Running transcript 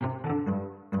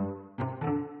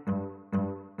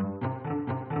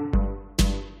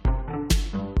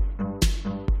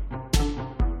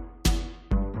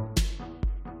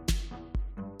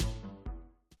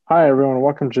Hi, everyone.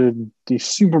 Welcome to the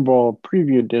Super Bowl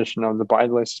preview edition of the By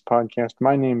the Laces podcast.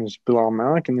 My name is Bilal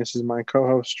Malik, and this is my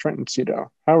co-host, Trenton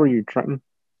Cito. How are you, Trenton?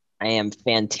 I am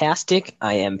fantastic.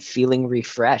 I am feeling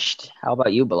refreshed. How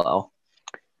about you, Below?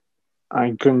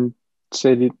 I couldn't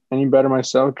say it any better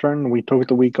myself, Trenton. We took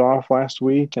the week off last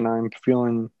week, and I'm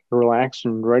feeling relaxed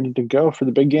and ready to go for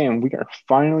the big game. We are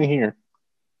finally here.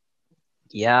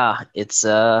 Yeah, it's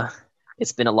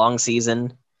been a long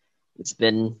season. It's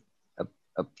been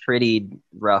a pretty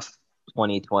rough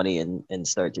 2020 and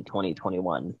start to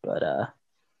 2021. But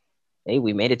hey,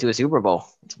 we made it to a Super Bowl.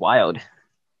 It's wild.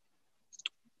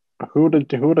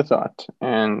 Who'd have thought?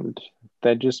 And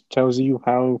that just tells you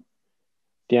how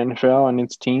the NFL and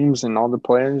its teams and all the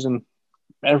players and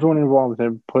everyone involved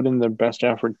have put in their best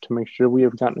effort to make sure we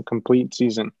have gotten a complete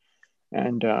season.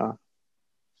 And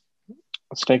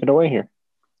let's take it away here.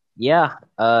 Yeah,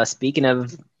 speaking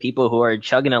of people who are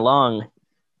chugging along,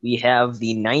 we have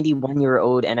the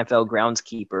 91-year-old NFL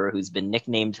groundskeeper who's been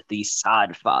nicknamed the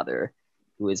Sod Father,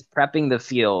 who is prepping the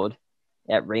field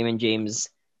at Raymond James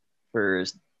for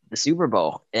the Super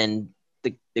Bowl. And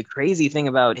the crazy thing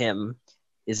about him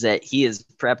is that he has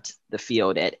prepped the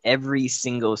field at every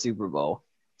single Super Bowl,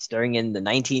 starting in the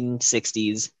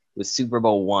 1960s with Super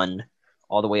Bowl one,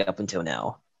 all the way up until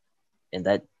now. And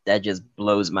that just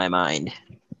blows my mind.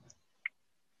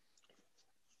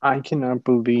 I cannot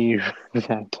believe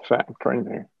that fact right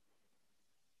there.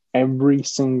 Every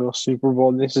single Super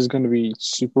Bowl, this is going to be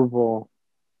Super Bowl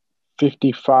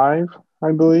 55,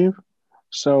 I believe.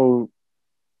 So,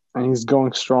 and he's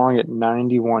going strong at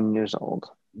 91 years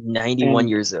old. 91 And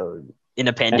years old in a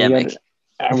and he had, pandemic.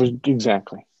 I was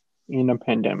exactly in a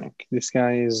pandemic. This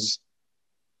guy is,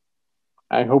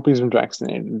 I hope he's been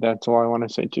vaccinated. That's all I want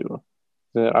to say too.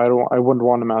 That I wouldn't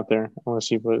want him out there unless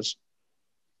he was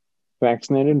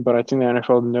vaccinated, but I think the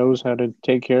NFL knows how to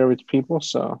take care of its people.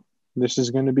 So this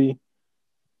is going to be,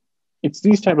 it's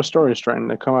these type of stories, Trent,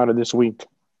 that come out of this week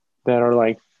that are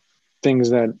like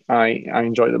things that I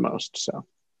enjoy the most. So,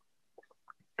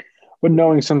 but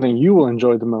knowing something you will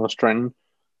enjoy the most, Trent,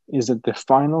 is that the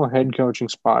final head coaching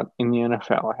spot in the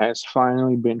NFL has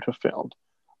finally been fulfilled.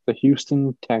 The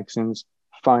Houston Texans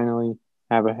finally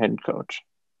have a head coach.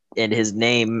 And his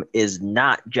name is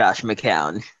not Josh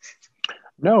McCown.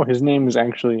 No, his name is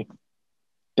actually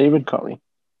David Culley.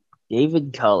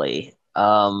 David Culley.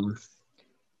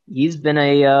 He's been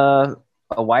a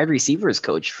wide receivers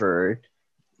coach for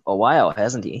a while,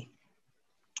 hasn't he?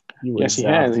 He Yes, he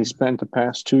was has. He spent the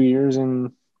past 2 years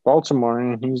in Baltimore,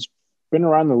 and he's been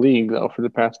around the league though for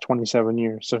the past 27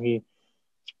 years. So he has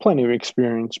plenty of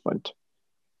experience. But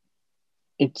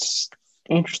it's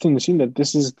interesting to see that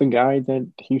this is the guy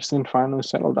that Houston finally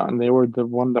settled on. They were the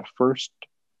one of the first,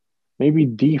 maybe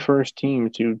the first team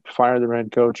to fire their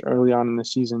head coach early on in the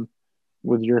season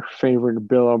with your favorite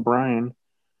Bill O'Brien,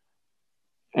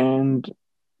 and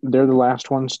they're the last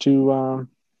ones to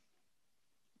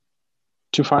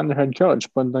find their head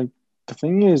coach. But like the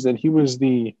thing is that he was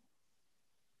the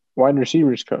wide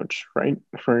receivers coach, right,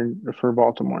 for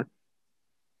Baltimore,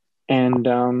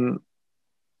 and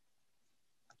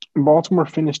Baltimore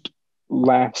finished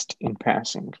last in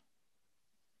passing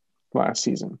last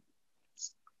season.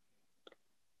 So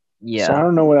I yeah,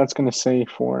 don't know what that's going to say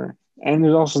for. And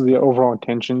there's also the overall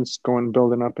tensions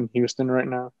building up in Houston right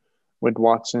now with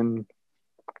Watson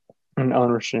and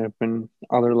ownership and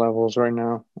other levels right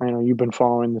now. I know you've been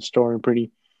following the story pretty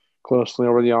closely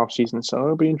over the offseason, so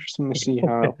it'll be interesting to see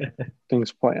how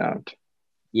things play out.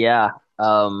 yeah.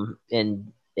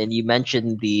 And you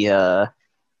mentioned the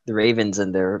Ravens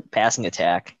and their passing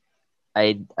attack.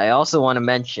 I also want to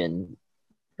mention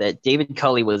that David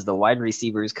Culley was the wide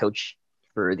receivers coach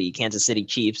for the Kansas City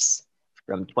Chiefs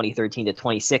from 2013 to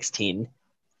 2016.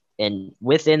 And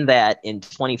within that, in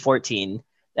 2014,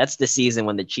 that's the season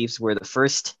when the Chiefs were the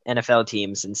first NFL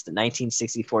team since the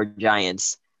 1964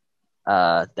 Giants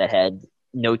that had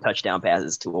no touchdown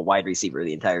passes to a wide receiver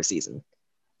the entire season.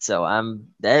 So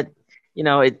that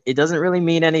it doesn't really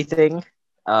mean anything,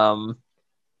 um,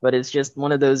 but it's just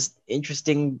one of those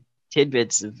interesting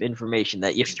tidbits of information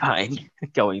that you find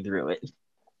going through it.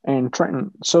 And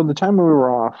Trenton, so the time we were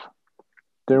off,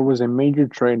 there was a major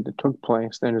trade that took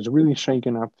place that has really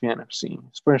shaken up the NFC,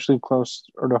 especially close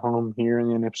to home here in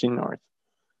the NFC North,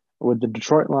 with the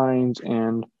Detroit Lions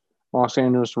and Los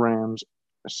Angeles Rams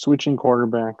switching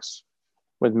quarterbacks,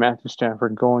 with Matthew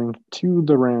Stafford going to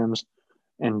the Rams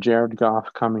and Jared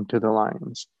Goff coming to the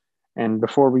Lions. And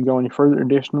before we go any further,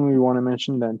 additionally, we want to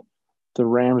mention that the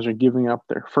Rams are giving up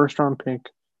their first round pick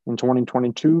in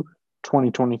 2022,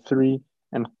 2023,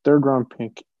 and a third round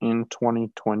pick in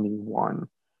 2021.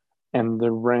 and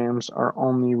the Rams are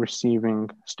only receiving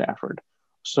Stafford.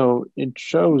 So it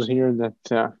shows here that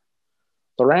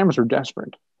the Rams are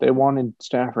desperate. They wanted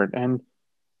Stafford, and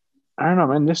I don't know,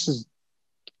 man. This is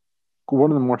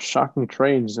one of the more shocking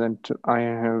trades that I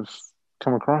have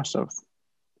come across of.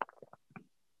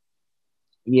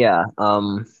 Yeah.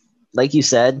 Like you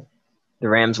said, the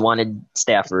Rams wanted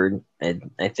Stafford, and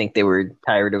I think they were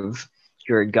tired of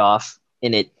Jared Goff,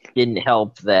 and it didn't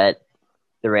help that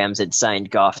the Rams had signed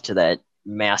Goff to that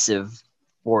massive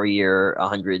 4-year,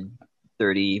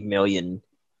 130 million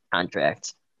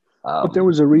contract. But there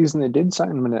was a reason they did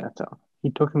sign him to that, though. He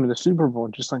took him to the Super Bowl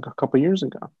just like a couple years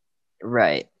ago.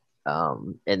 Right.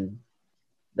 And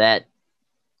that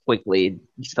quickly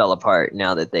fell apart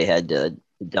now that they had to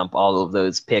dump all of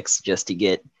those picks just to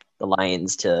get the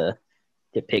Lions to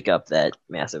pick up that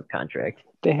massive contract.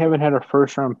 They haven't had a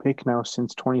first round pick now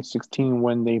since 2016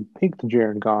 when they picked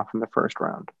Jared Goff in the first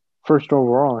round. First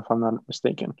overall, if I'm not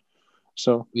mistaken.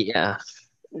 So Yeah.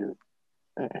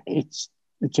 it's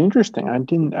interesting. I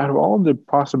didn't out of all the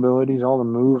possibilities, all the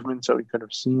movements that we could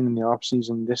have seen in the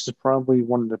offseason, this is probably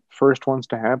one of the first ones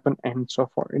to happen, and so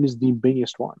far it is the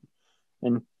biggest one.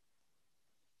 And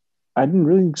I didn't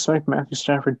really expect Matthew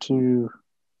Stafford to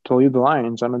lead the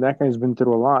Lions. I know that guy's been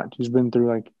through a lot. He's been through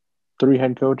like 3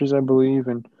 head coaches, I believe,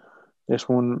 and this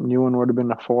new one would have been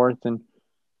the 4th. And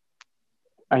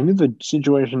I knew the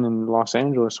situation in Los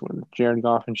Angeles with Jared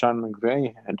Goff and Sean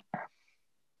McVay had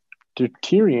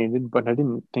deteriorated, but I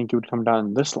didn't think it would come down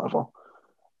to this level.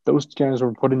 Those guys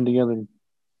were putting together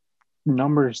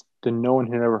numbers that no one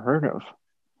had ever heard of,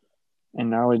 and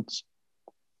now it's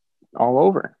all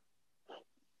over.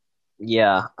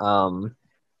 Yeah.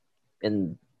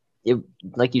 And it,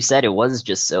 like you said, it was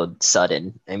just so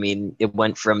sudden. I mean, it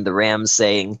went from the Rams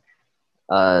saying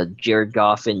Jared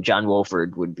Goff and John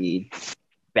Wolford would be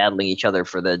battling each other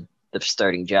for the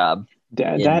starting job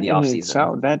in the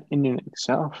offseason. That in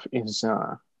itself is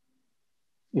a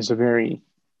very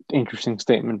interesting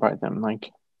statement by them.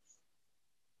 Like,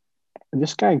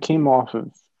 this guy came off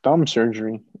of thumb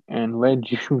surgery and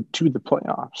led you to the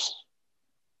playoffs.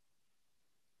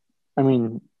 I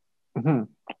mean,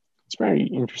 it's very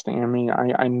interesting. I mean,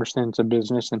 I understand it's a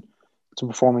business and it's a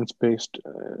performance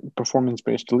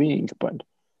based league, but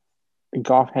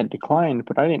Goff had declined,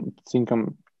 but I didn't think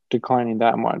him declining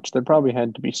that much. There probably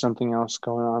had to be something else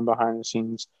going on behind the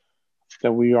scenes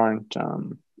that we aren't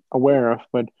aware of,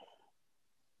 but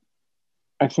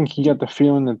I think he got the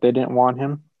feeling that they didn't want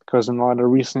him because in a lot of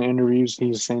recent interviews,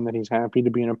 he's saying that he's happy to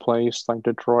be in a place like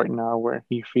Detroit now where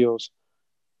he feels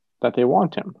that they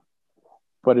want him.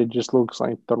 But it just looks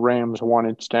like the Rams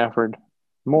wanted Stafford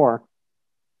more,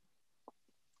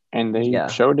 and they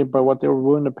showed it by what they were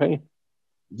willing to pay.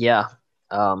 Yeah,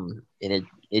 and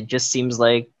it just seems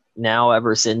like now,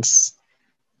 ever since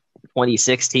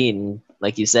 2016,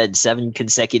 like you said, 7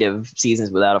 consecutive seasons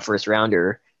without a first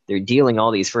rounder, they're dealing all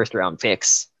these first round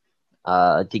picks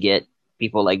to get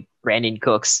people like Brandon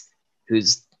Cooks,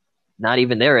 who's not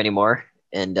even there anymore,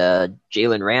 and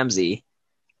Jalen Ramsey.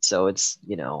 So it's,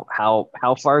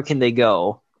 how far can they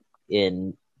go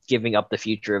in giving up the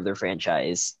future of their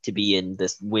franchise to be in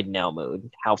this win now mode?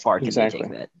 How far can they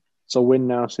take that? It's a win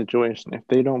now situation. If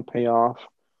they don't pay off,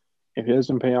 if it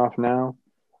doesn't pay off now,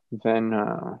 then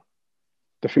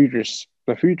the future's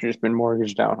been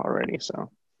mortgaged out already.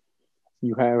 So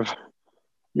you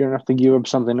don't have to give up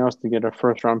something else to get a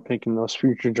first round pick in those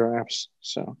future drafts.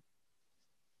 So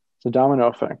it's a domino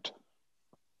effect.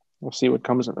 We'll see what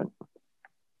comes of it.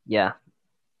 Yeah,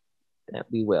 that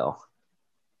we will.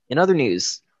 In other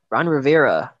news, Ron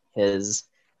Rivera has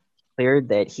declared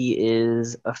that he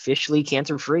is officially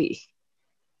cancer-free.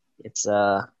 It's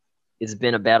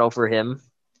been a battle for him.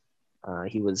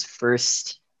 He was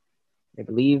first, I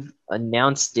believe,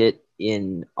 announced it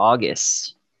in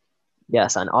August.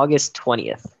 Yes, on August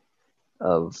 20th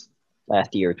of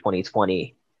last year,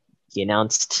 2020, he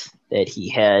announced that he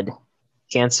had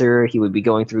cancer. He would be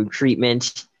going through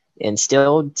treatment and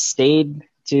still stayed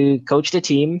to coach the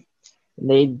team.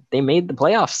 And they made the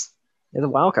playoffs. They're the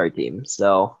wild card team.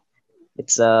 So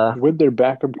it's with their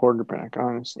backup quarterback,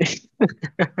 honestly.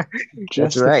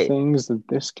 Just the things that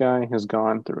this guy has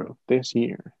gone through this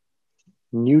year.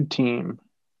 New team,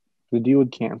 the deal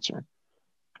with cancer,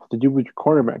 the deal with your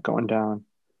quarterback going down.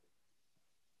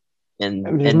 And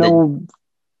there's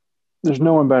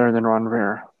no one better than Ron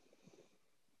Rivera.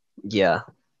 Yeah.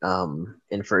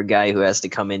 And for a guy who has to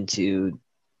come into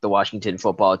the Washington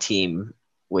football team,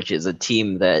 which is a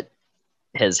team that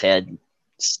has had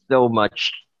so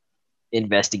much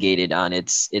investigated on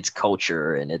its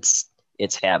culture and its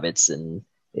habits and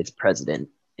its president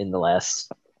in the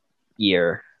last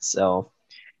year. So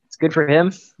it's good for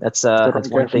him. That's The that's right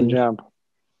guy one for the thing. job.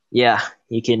 Yeah,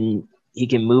 he can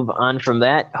move on from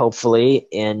that hopefully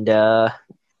and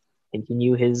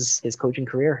continue his coaching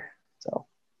career. So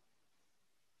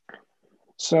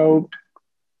So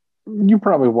you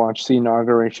probably watched the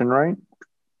inauguration, right?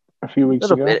 A few weeks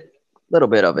ago. little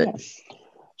bit of Yeah. it.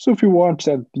 So if you watched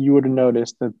that, you would have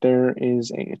noticed that there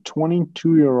is a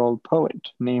 22-year-old poet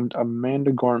named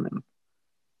Amanda Gorman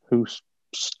who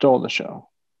stole the show.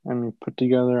 I mean, put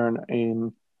together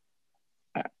an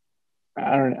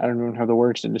I don't even have the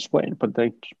words to display it, but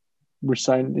they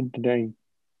recited the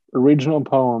original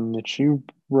poem that she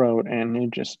wrote, and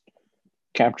it just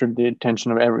captured the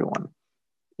attention of everyone,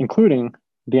 including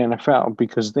the NFL,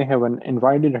 because they have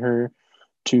invited her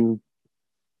to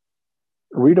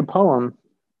read a poem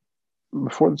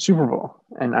before the Super Bowl,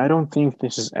 and I don't think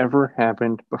this has ever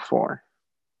happened before.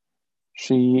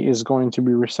 She is going to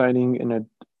be reciting an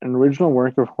original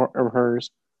work of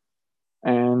hers,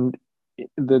 and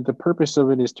the purpose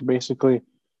of it is to basically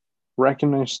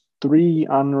recognize three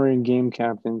honorary game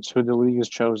captains who the league has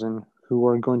chosen, who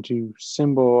are going to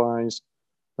symbolize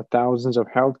the thousands of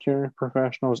healthcare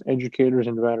professionals, educators,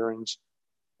 and veterans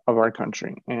of our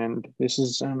country. And this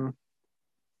is,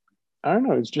 I don't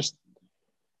know, it's just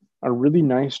a really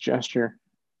nice gesture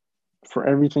for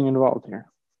everything involved here.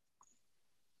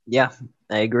 Yeah,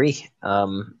 I agree.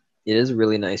 It is a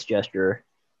really nice gesture.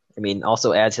 I mean,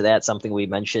 also add to that something we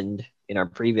mentioned in our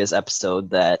previous episode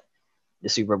that the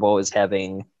Super Bowl is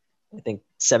having, I think,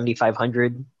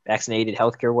 7,500 vaccinated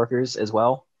healthcare workers as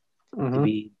well to Mm-hmm.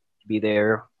 be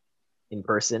there in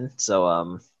person.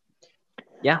 So,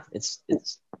 yeah, it's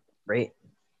great.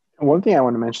 One thing I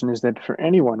want to mention is that for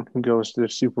anyone who goes to the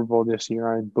Super Bowl this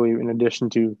year, I believe, in addition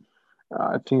to,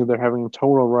 I think they're having a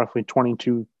total of roughly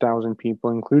 22,000 people,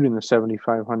 including the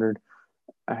 7,500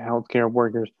 healthcare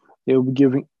workers. They'll be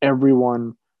giving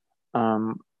everyone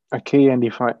a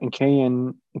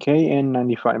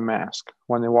KN95 mask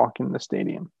when they walk in the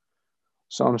stadium.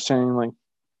 So I'm saying, like,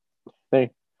 they,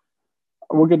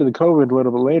 we'll get to the COVID a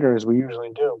little bit later, as we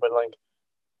usually do, but like,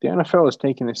 the NFL is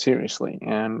taking it seriously,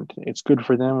 and it's good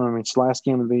for them. I mean, it's the last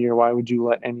game of the year. Why would you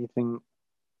let anything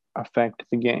affect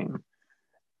the game?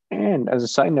 And as a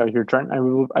side note here, Trent,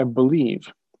 I believe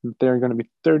that there are going to be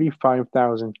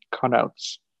 35,000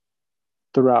 cutouts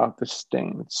throughout the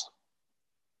stands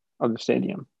of the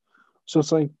stadium. So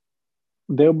it's like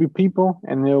there'll be people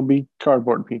and there'll be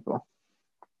cardboard people.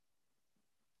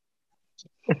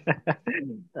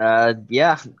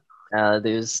 Yeah,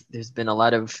 there's been a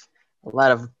lot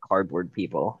of cardboard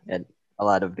people at a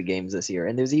lot of the games this year,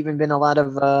 and there's even been a lot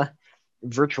of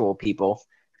virtual people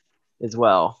as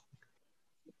well.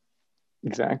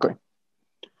 Exactly.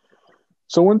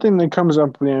 So one thing that comes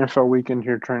up with the NFL weekend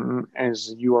here, Trenton,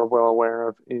 as you are well aware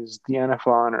of, is the NFL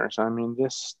honors. I mean,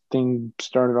 this thing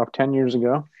started off 10 years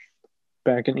ago,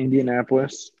 back in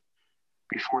Indianapolis,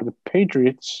 before the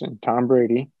Patriots and Tom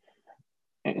Brady,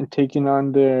 and taking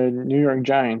on the New York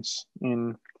Giants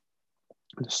in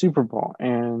the Super Bowl.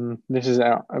 And this has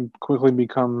quickly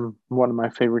become one of my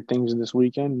favorite things this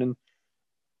weekend. And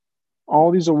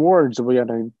all these awards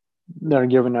that are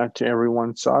given out to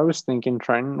everyone. So I was thinking,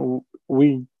 Trenton,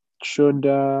 should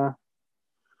uh,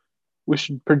 we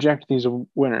should project these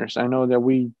winners. I know that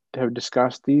we have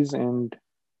discussed these, and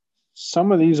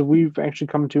some of these we've actually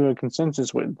come to a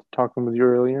consensus with, talking with you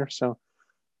earlier. So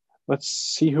let's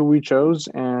see who we chose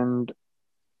and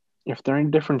if there are any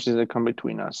differences that come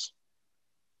between us.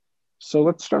 So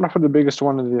let's start off with the biggest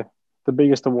one of the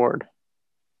biggest award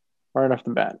right off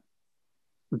the bat.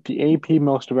 The AP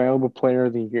Most Valuable Player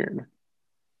of the Year,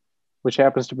 which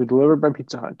happens to be delivered by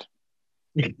Pizza Hut.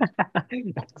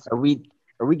 Are we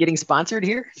getting sponsored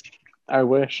here? I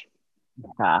wish.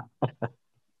 Ah.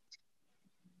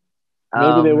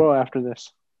 Maybe they will after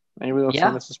this. Maybe they'll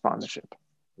send Yeah, us a sponsorship.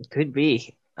 it could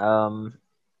be.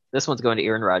 This one's going to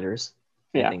Aaron Rodgers.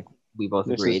 I Yeah, think we both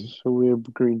this agreed. is who we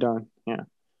agreed on. Yeah.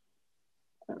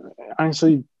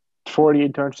 Honestly,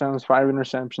 48 touchdowns, 5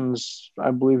 interceptions.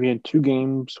 I believe he had 2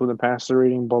 games with a passer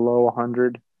rating below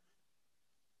 100.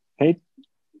 Hate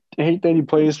hate that he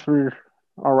plays for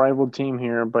our rival team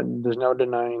here, but there's no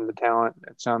denying the talent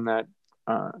that's on that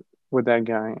uh, with that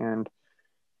guy. And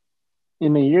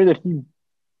in a year that he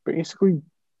basically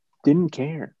didn't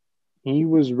care, he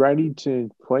was ready to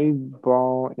play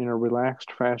ball in a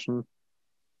relaxed fashion,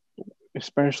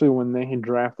 especially when they had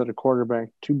drafted a quarterback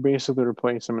to basically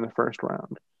replace him in the first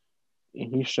round.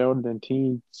 He showed that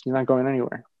he's not going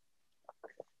anywhere.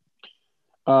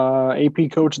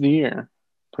 AP Coach of the Year,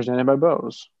 presented by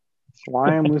Bose.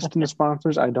 Why I'm listing the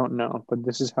sponsors, I don't know, but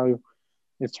this is how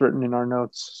it's written in our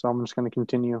notes, so I'm just going to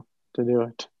continue to do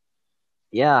it.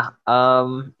 Yeah.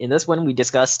 In this one, we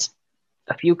discussed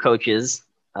a few coaches,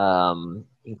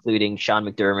 including Sean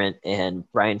McDermott and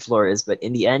Brian Flores. But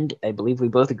in the end, I believe we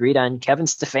both agreed on Kevin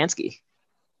Stefanski.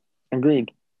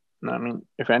 Agreed. I mean,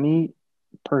 if any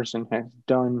person has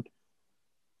done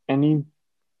anything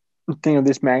of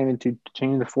this magnitude to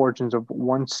change the fortunes of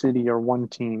one city or one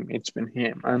team, it's been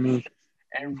him. I mean,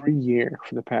 every year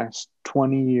for the past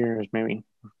 20 years, maybe,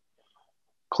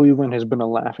 Cleveland has been a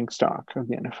laughing stock of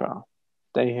the NFL.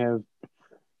 They have,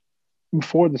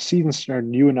 before the season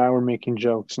started, you and I were making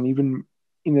jokes, and even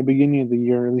in the beginning of the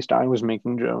year, at least I was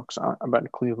making jokes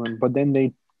about Cleveland. But then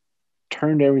they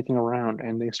turned everything around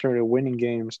and they started winning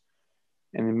games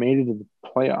and they made it to the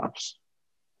playoffs.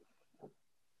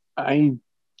 I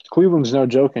Cleveland's no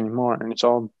joke anymore, and it's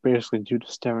all basically due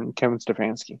to Kevin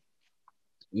Stefanski.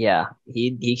 Yeah,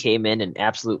 he came in and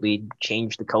absolutely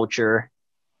changed the culture.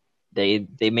 They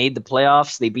made the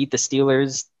playoffs. They beat the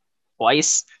Steelers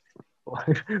twice,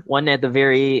 one at the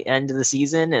very end of the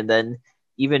season, and then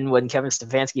even when Kevin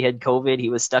Stefanski had COVID, he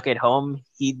was stuck at home.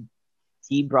 He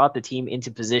brought the team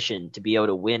into position to be able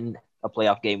to win a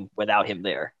playoff game without him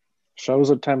there. Shows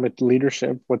what type of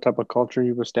leadership, what type of culture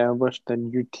you've established, then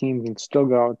your team can still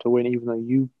go out to win, even though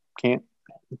you can't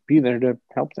be there to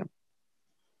help them.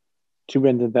 Too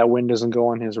bad that that win doesn't go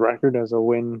on his record as a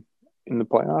win in the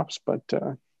playoffs, but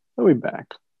he'll be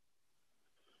back.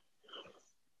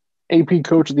 AP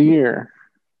Coach of the Year.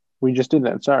 We just did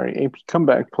that. Sorry. AP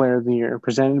Comeback Player of the Year,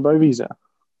 presented by Visa.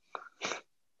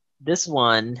 This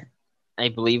one, I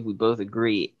believe we both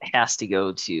agree, has to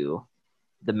go to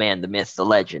the man, the myth, the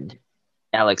legend,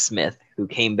 Alex Smith, who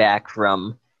came back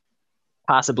from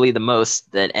possibly the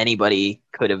most that anybody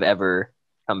could have ever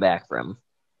come back from.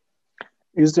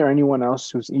 Is there anyone else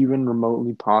who's even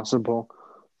remotely possible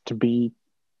to be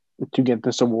to get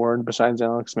this award besides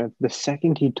Alex Smith? The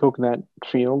second he took that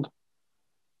field,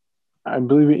 I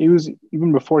believe it was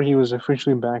even before he was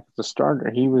officially back as a starter.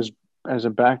 He was as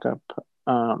a backup,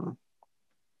 and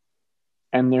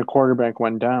their quarterback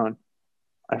went down.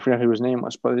 I forgot who his name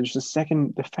was, but it's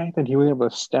the fact that he was able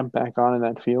to step back onto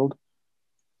that field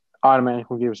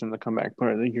automatically gives him the Comeback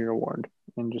Player of the Year award.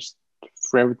 And just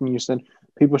for everything you said,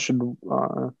 people should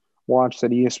watch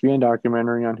that ESPN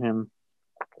documentary on him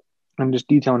and just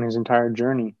detailing his entire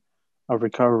journey of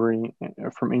recovery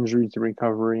from injury to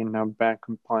recovery and now back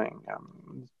and playing.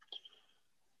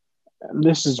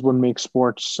 This is what makes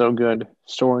sports so good.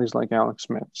 Stories like Alex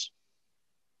Smith's.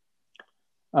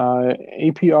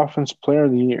 AP Offense Player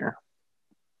of the Year.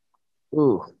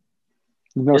 Ooh,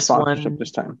 No this sponsorship one.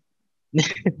 this time.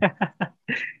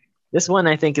 This one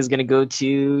I think is going to go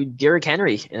to Derrick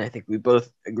Henry, and I think we both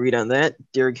agreed on that.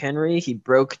 Derrick Henry, he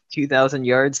broke 2,000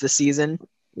 yards this season,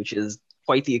 which is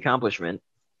quite the accomplishment.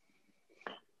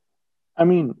 I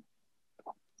mean,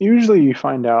 usually you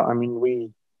find out. I mean,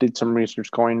 we did some research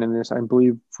going into this. I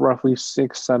believe roughly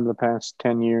 6 out of the past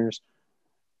 10 years,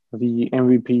 the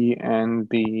MVP and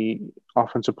the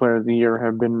Offensive Player of the Year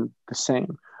have been the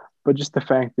same. But just the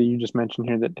fact that you just mentioned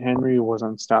here that Henry was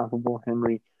unstoppable,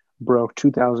 Henry broke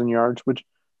 2,000 yards, which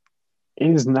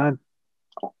is not,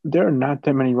 there are not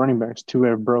that many running backs to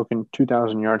have broken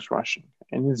 2,000 yards rushing,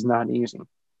 and it's not easy.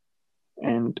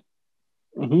 And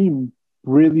he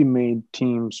really made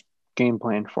teams game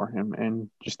plan for him, and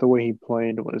just the way he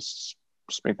played was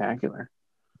spectacular.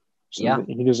 So Yeah,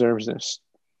 he deserves this.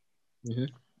 hmm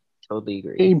totally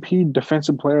agree. AP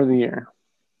Defensive Player of the Year.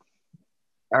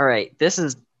 All right, this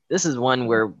is one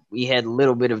where we had a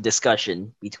little bit of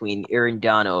discussion between Aaron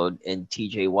Donald and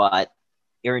T.J. Watt.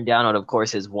 Aaron Donald, of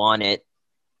course, has won it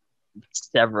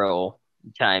several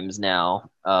times now.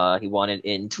 He won it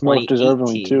in Most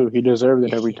deservingly 2018. too. He deserved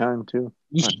it every time too.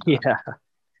 But, Yeah.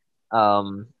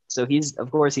 So he's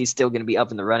still going to be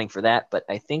up in the running for that, but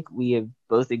I think we have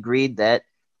both agreed that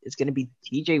it's going to be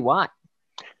T.J. Watt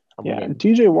coming yeah, in.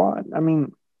 TJ Watt. I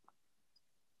mean,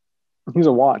 he's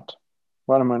a Watt.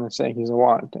 What am I going to say? He's a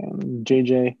Watt. And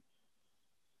JJ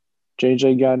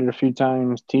got it a few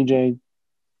times. TJ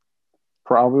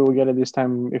probably will get it this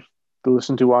time if they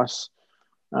listen to us.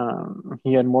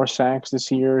 He had more sacks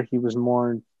this year. He was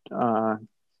more. I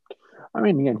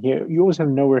mean, again, you always have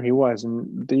to know where he was.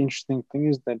 And the interesting thing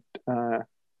is that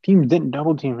teams didn't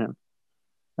double team him.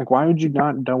 Like, why would you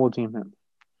not double team him?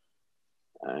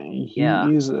 Yeah,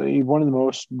 He is one of the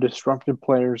most disruptive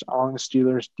players on the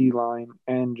Steelers D line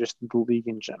and just the league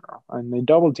in general. And they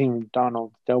double team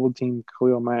Donald, double team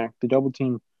Khalil Mack, they double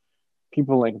team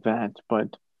people like that.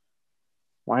 But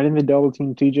why didn't they double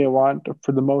team TJ Watt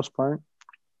for the most part?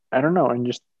 I don't know. And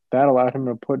just that allowed him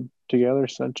to put together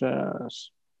such a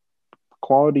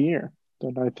quality year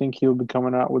that I think he'll be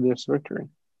coming out with this victory.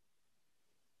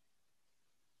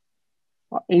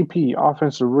 AP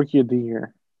Offensive Rookie of the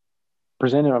Year,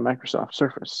 presented by Microsoft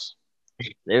Surface.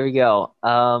 There we go.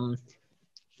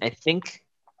 I think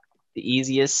the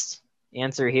easiest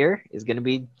answer here is going to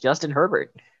be Justin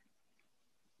Herbert.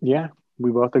 Yeah,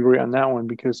 we both agree on that one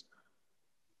because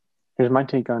here's my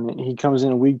take on it. He comes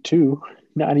in week 2,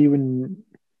 not even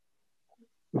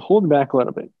holding back a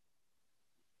little bit.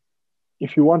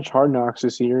 If you watch Hard Knocks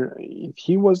this year,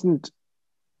 he was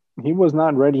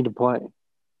not ready to play.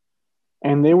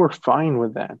 And they were fine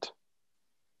with that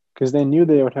because they knew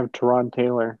they would have Tyrod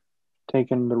Taylor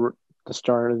taking the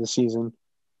start of the season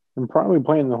and probably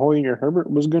playing the whole year. Herbert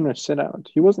was going to sit out.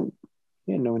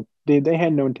 They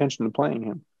had no intention of playing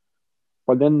him.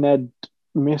 But then that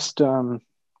missed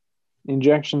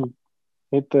injection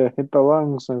hit the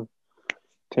lungs of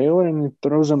Taylor and it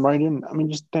throws him right in. I mean,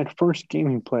 just that first game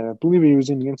he played, I believe he was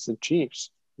in against the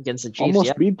Chiefs. Against the Chiefs,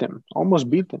 almost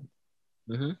beat them.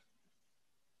 Mm-hmm.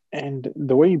 And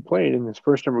the way he played in his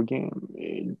first ever game,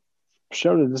 it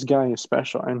showed that this guy is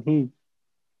special. And he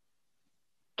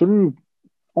threw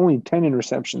only 10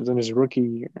 interceptions in his rookie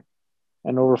year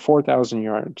and over 4,000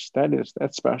 yards.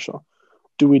 That's special.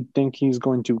 Do we think he's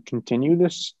going to continue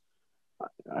this?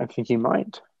 I think he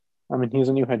might. I mean, he's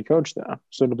a new head coach though,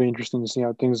 so it'll be interesting to see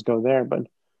how things go there. But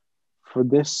for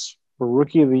this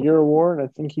Rookie of the Year award, I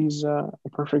think he's a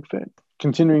perfect fit.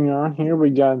 Continuing on here,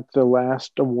 we got the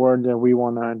last award that we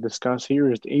want to discuss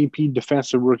here is the AP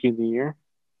Defensive Rookie of the Year,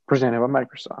 presented by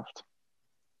Microsoft.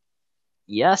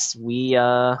 Yes, we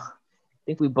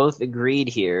think we both agreed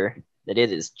here that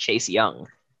it is Chase Young.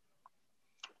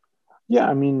 Yeah,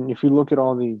 I mean, if you look at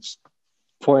all these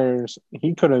players,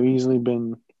 he could have easily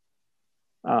been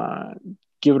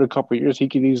give it a couple years, he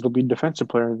could easily be Defensive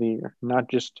Player of the Year, not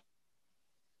just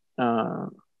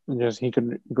he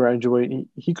could graduate.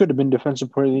 He could have been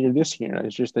Defensive Player of the Year this year.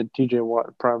 It's just that TJ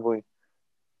Watt probably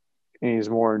is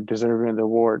more deserving of the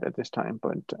award at this time.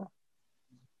 But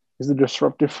he's a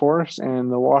disruptive force,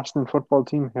 and the Washington football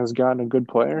team has gotten a good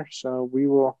player. So we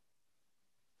will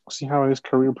see how his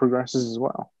career progresses as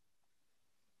well.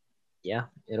 Yeah,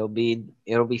 it'll be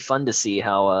fun to see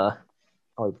how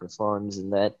he performs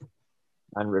in that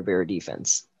Ron Rivera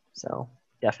defense. So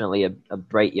definitely a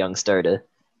bright young star to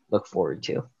look forward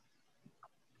to.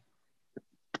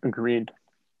 Agreed.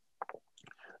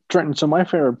 Trenton, so my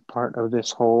favorite part of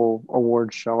this whole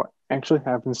award show actually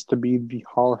happens to be the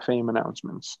Hall of Fame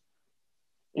announcements.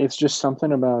 It's just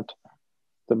something about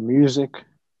the music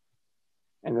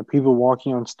and the people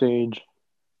walking on stage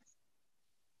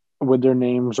with their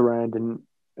names read, and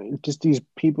just these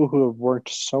people who have worked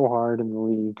so hard in the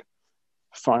league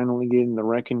finally getting the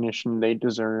recognition they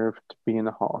deserve to be in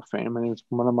the Hall of Fame. And it's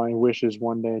one of my wishes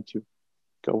one day to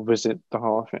go visit the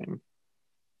Hall of Fame.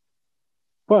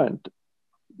 But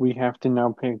we have to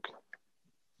now pick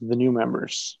the new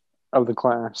members of the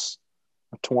class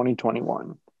of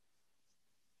 2021.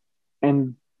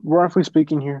 And roughly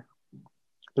speaking here,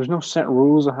 there's no set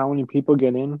rules of how many people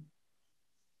get in,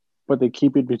 but they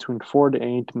keep it between 4 to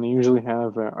 8, and they usually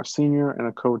have a senior and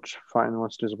a coach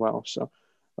finalist as well. So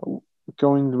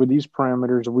going with these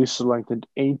parameters, we selected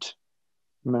 8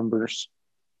 members,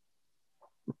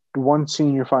 1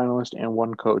 senior finalist and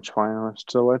 1 coach finalist.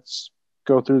 So let's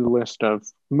go through the list of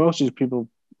most of these people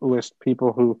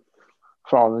who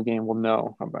follow the game will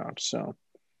know about. So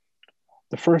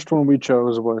the first one we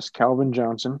chose was Calvin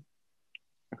Johnson,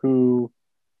 who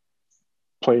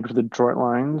played for the Detroit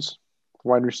Lions,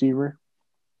 wide receiver.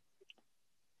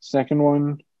 Second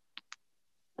one,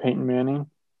 Peyton Manning,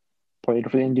 played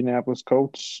for the Indianapolis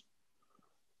Colts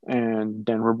and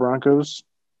Denver Broncos,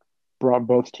 brought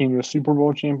both teams to a Super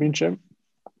Bowl championship,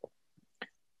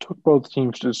 took both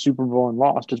teams to the Super Bowl and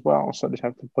lost as well, so I just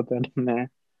have to put that in there.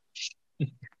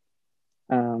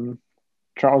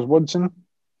 Charles Woodson,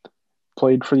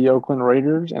 played for the Oakland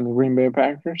Raiders and the Green Bay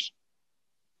Packers.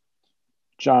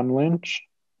 John Lynch,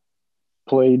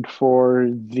 played for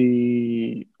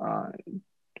the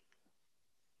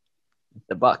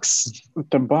Bucks.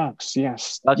 The Bucks,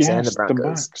 yes. Bucks yes, and the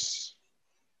Broncos.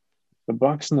 The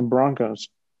Bucks and the Broncos.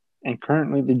 And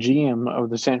currently the GM of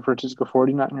the San Francisco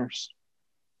 49ers.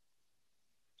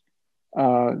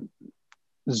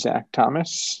 Zach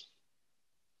Thomas.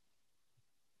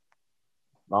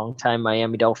 Longtime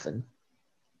Miami Dolphin.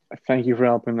 Thank you for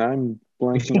helping. I'm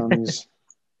blanking on these.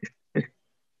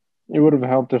 It would have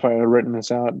helped if I had written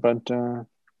this out, but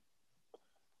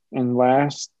and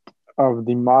last of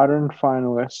the modern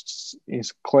finalists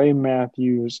is Clay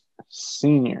Matthews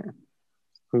Sr.,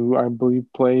 who I believe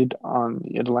played on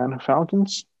the Atlanta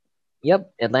Falcons.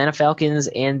 Yep, Atlanta Falcons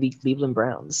and the Cleveland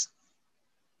Browns.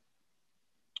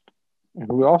 And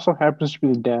who also happens to be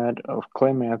the dad of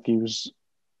Clay Matthews,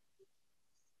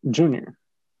 Jr.,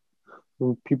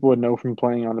 who people would know from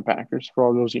playing on the Packers for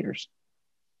all those years.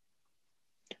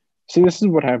 See, this is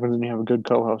what happens when you have a good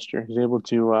co-hoster. He's able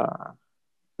to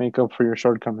make up for your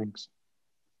shortcomings.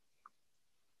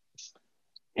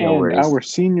 No And worries. our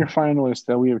senior finalist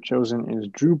that we have chosen is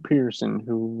Drew Pearson,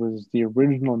 who was the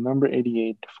original number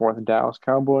 88 for the Dallas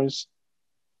Cowboys.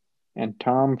 And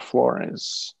Tom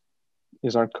Flores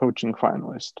is our coaching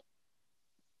finalist.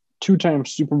 Two-time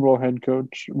Super Bowl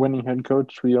winning head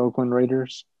coach for the Oakland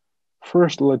Raiders.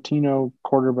 First Latino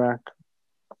quarterback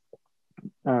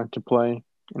to play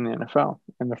in the NFL,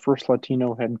 and the first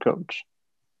Latino head coach.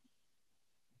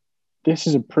 This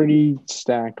is a pretty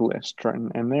stacked list,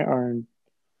 Trenton, and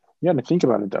you got to think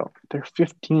about it though. There are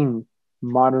 15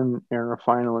 modern era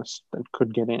finalists that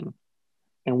could get in,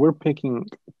 and we're picking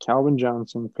Calvin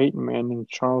Johnson, Peyton Manning,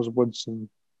 Charles Woodson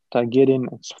to get in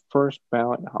as first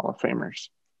ballot Hall of Famers.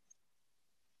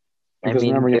 Because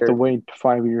remember, you have to wait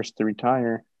 5 years to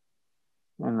retire,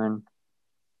 and then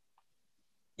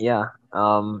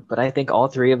but I think all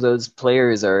three of those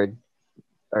players are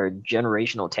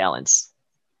generational talents.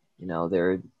 You know,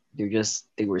 they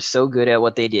were so good at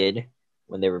what they did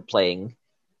when they were playing,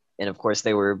 and of course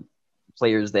they were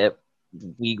players that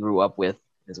we grew up with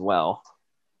as well.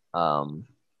 And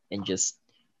just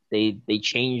they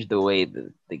changed the way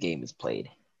the game is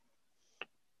played.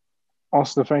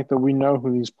 Also, the fact that we know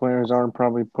who these players are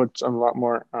probably puts a lot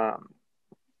more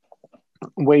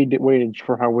weightage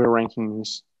for how we're ranking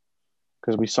these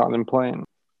because we saw them playing.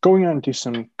 Going on to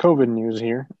some COVID news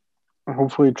here.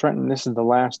 Hopefully, Trenton, this is the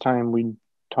last time we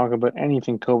talk about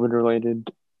anything COVID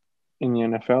related in the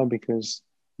NFL because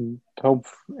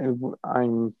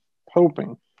I'm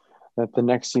hoping that the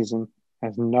next season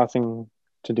has nothing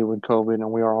to do with COVID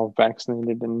and we are all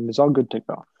vaccinated and it's all good to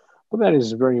go. But that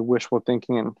is very wishful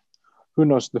thinking and who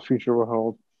knows what the future will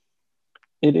hold.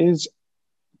 It is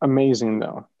amazing,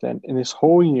 though, that in this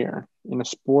whole year, in a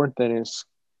sport that is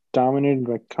dominated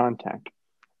by contact,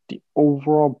 the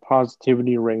overall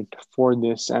positivity rate for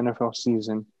this NFL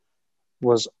season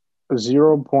was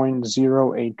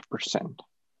 0.08%.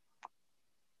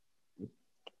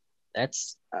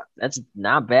 That's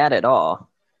not bad at all.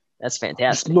 That's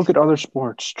fantastic. Just look at other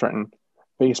sports, Trenton.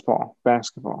 Baseball,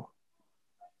 basketball.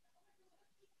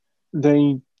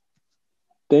 They've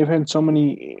had so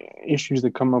many issues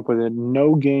that come up with it.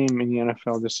 No game in the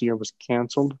NFL this year was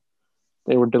canceled.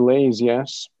 There were delays,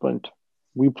 yes, but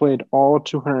we played all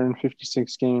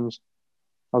 256 games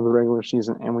of the regular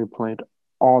season, and we played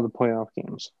all the playoff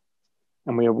games,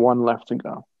 and we have one left to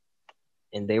go.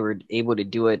 And they were able to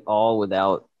do it all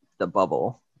without the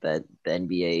bubble that the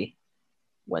NBA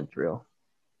went through.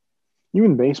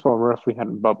 Even baseball roughly had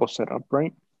a bubble set up,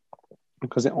 right?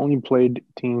 Because they only played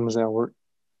teams that were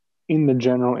in the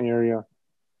general area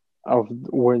of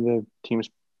where the teams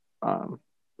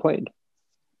played.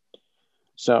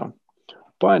 So,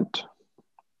 but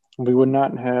we would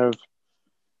not have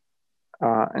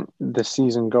the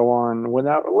season go on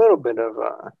without a little bit of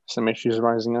some issues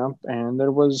rising up. And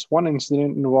there was one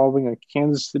incident involving a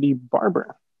Kansas City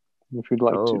barber, if you'd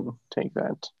like to take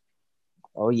that.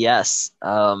 Oh, yes.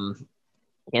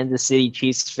 Kansas City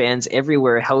Chiefs fans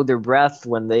everywhere held their breath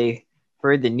when they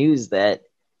heard the news that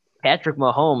Patrick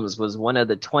Mahomes was one of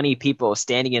the 20 people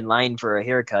standing in line for a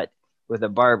haircut with a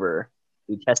barber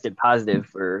who tested positive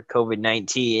for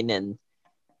COVID-19. And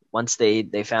once they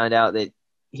found out that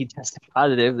he tested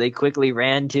positive, they quickly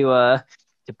ran to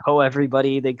pull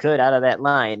everybody they could out of that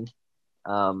line.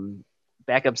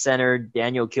 Backup center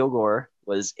Daniel Kilgore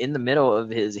was in the middle of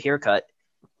his haircut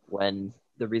when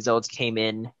the results came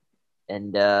in,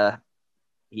 and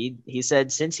he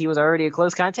said since he was already a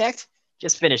close contact,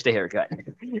 just finish the haircut.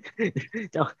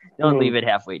 don't leave it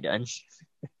halfway done.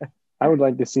 I would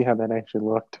like to see how that actually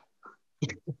looked.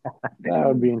 That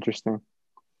would be interesting.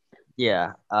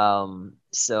 Yeah.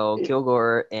 So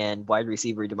Kilgore and wide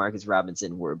receiver Demarcus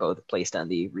Robinson were both placed on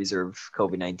the reserve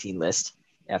COVID-19 list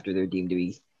after they're deemed to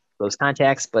be close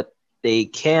contacts, but they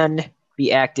can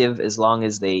be active as long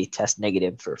as they test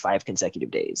negative for 5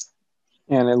 consecutive days.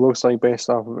 And it looks like based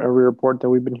off of every report that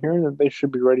we've been hearing that they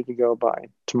should be ready to go by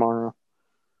tomorrow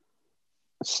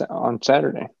on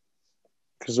Saturday.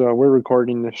 Because we're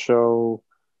recording this show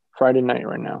Friday night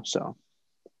right now. So,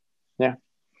 yeah.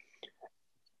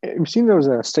 You've seen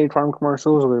those State Farm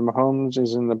commercials where Mahomes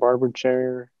is in the barber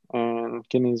chair and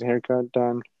getting his haircut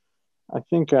done. I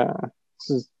think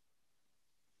this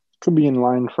could be in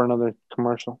line for another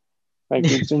commercial. Like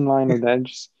it's in line with that.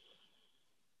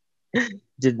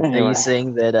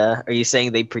 Anyway. Are you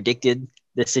saying they predicted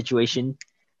the situation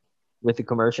with the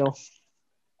commercial?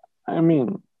 I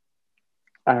mean,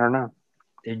 I don't know.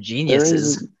 They're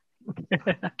geniuses.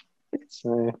 It's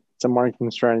a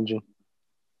marketing strategy.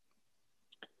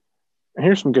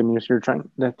 Here's some good news here,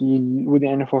 Trent. That with the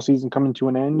NFL season coming to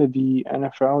an end, the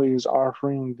NFL is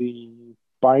offering the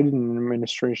Biden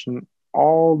administration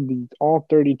all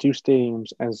 32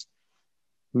 stadiums as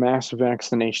mass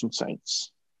vaccination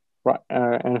sites.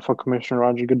 NFL Commissioner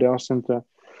Roger Goodell sent a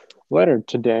letter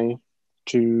today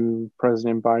to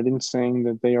President Biden saying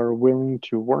that they are willing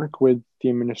to work with the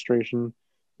administration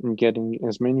in getting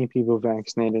as many people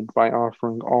vaccinated by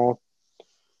offering all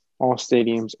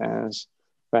stadiums as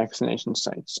vaccination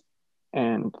sites.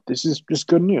 And this is just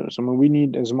good news. I mean, we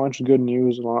need as much good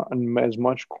news and as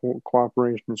much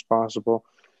cooperation as possible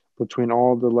between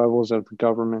all the levels of the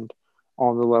government,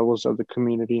 all the levels of the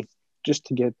community, just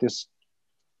to get this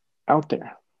out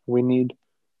there. We need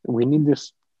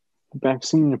this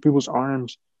vaccine in people's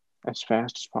arms as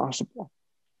fast as possible.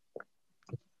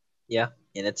 Yeah,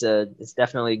 and it's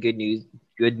definitely a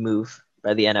good move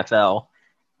by the NFL.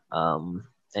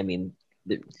 I mean,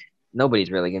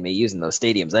 nobody's really going to be using those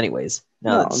stadiums anyways.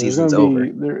 Now that the season's over.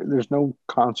 There's no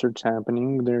concerts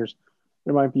happening. There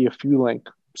might be a few like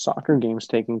soccer games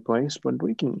taking place, but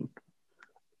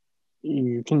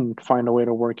you can find a way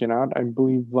to work it out. I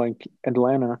believe like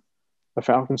Atlanta, the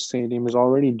Falcons Stadium is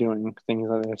already doing things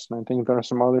like this, and I think there are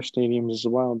some other stadiums as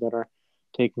well that are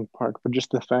taking part. But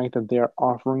just the fact that they are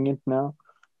offering it now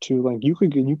to like you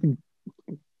could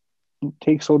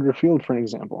take Soldier Field for an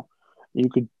example. You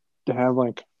could have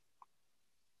like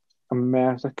a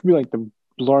mass that could be like the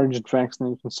largest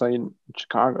vaccination site in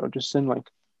Chicago. Just send like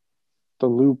the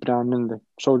loop down in the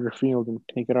Soldier Field and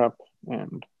take it up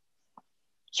and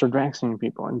start vaccinating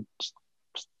people. And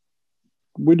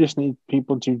we just need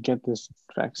people to get this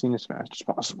vaccine as fast as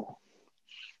possible.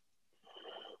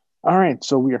 All right,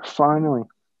 so we are finally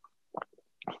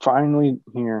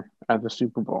here at the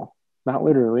Super Bowl. Not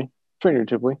literally,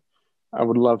 figuratively. I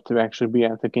would love to actually be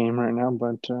at the game right now,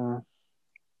 but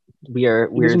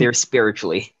we're there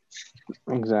spiritually.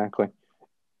 Exactly.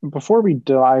 Before we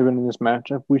dive into this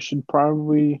matchup, we should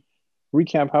probably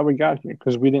recap how we got here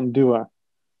because we didn't do a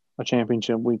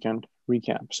championship weekend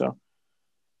recap. So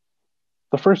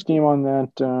the first game on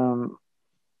that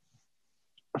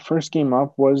first game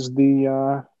up was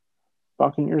the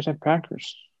Buccaneers at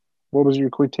Packers. What was your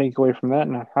quick takeaway from that,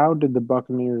 and how did the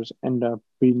Buccaneers end up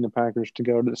beating the Packers to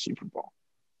go to the Super Bowl?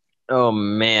 Oh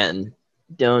man,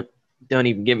 don't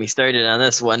even get me started on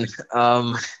this one.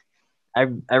 I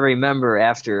remember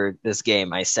after this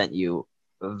game, I sent you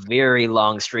a very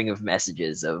long string of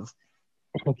messages of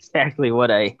exactly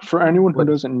what I. For anyone who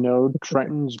doesn't know,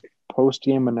 Trenton's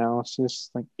post-game analysis,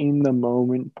 like in the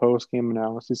moment post-game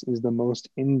analysis, is the most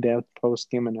in-depth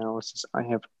post-game analysis I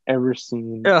have ever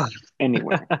seen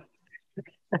anywhere.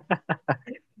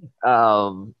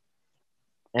 I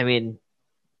mean,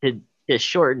 to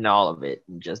shorten all of it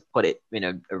and just put it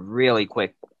in a really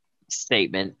quick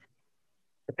statement,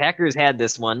 the Packers had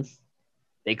this one.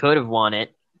 They could have won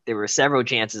it. There were several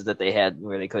chances that they had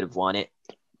where they could have won it,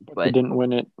 but they didn't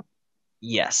win it.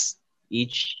 Yes,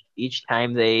 each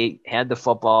time they had the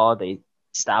football, they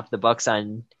stopped the Bucs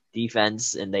on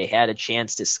defense, and they had a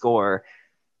chance to score.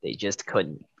 They just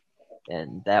couldn't,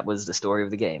 and that was the story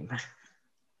of the game.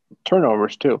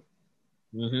 Turnovers too.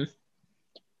 Mm-hmm.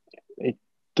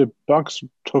 The Bucs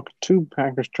took 2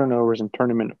 Packers turnovers and turned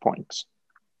them into points,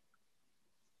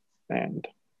 and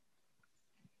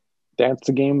that's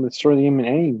the game. That's sort of the game in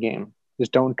any game.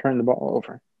 Just don't turn the ball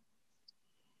over.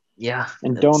 Yeah,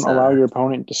 and don't allow your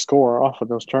opponent to score off of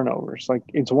those turnovers. Like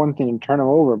it's one thing to turn them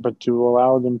over, but to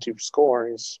allow them to score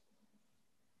is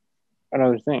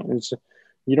another thing.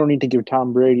 You don't need to give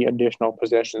Tom Brady additional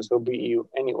possessions; he'll beat you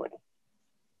anyway.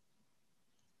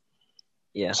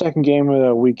 Yeah. Second game of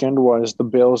the weekend was the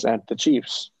Bills at the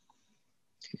Chiefs.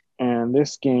 And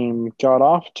this game got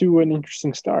off to an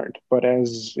interesting start, but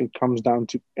as it comes down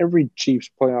to every Chiefs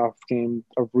playoff game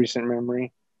of recent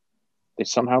memory, they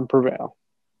somehow prevail.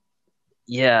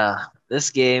 Yeah, this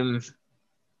game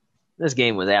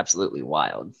was absolutely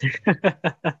wild.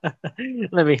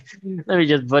 let me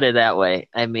just put it that way.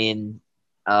 I mean,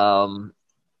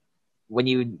 when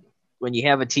you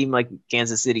have a team like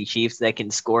Kansas City Chiefs that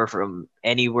can score from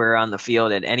anywhere on the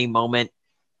field at any moment,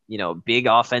 big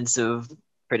offensive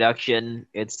production,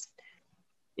 it's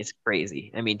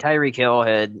crazy. I mean, Tyreek Hill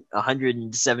had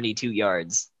 172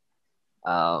 yards.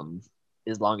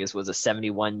 His longest was a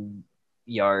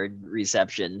 71-yard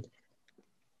reception.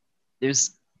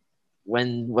 There's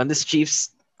when this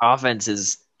Chiefs offense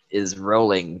is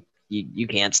rolling, you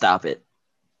can't stop it.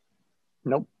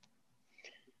 Nope.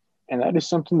 And that is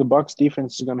something the Bucs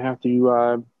defense is going to have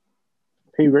to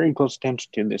pay very close attention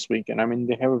to this weekend. I mean,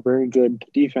 they have a very good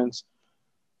defense,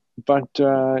 but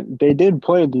they did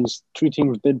play these two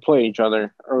teams did play each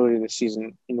other earlier this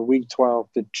season. In Week 12,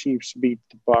 the Chiefs beat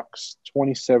the Bucks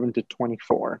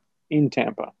 27-24 in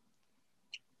Tampa.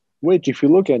 Which, if you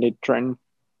look at it, Trent,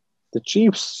 the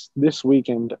Chiefs this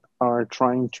weekend are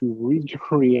trying to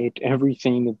recreate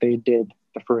everything that they did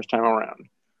the first time around.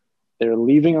 They're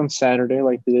leaving on Saturday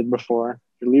like they did before.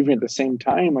 They're leaving at the same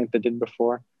time like they did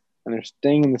before, and they're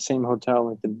staying in the same hotel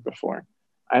like they did before.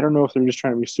 I don't know if they're just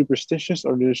trying to be superstitious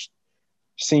or just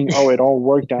seeing, oh, it all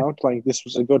worked out. Like this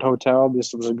was a good hotel.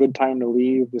 This was a good time to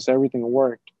leave. This everything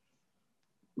worked.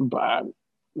 But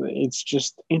it's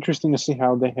just interesting to see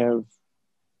how they have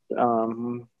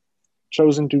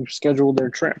chosen to schedule their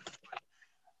trip.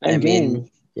 I mean,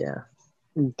 yeah.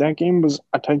 That game was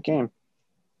a tight game.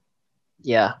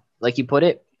 Yeah, like you put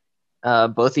it,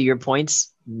 both of your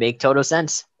points make total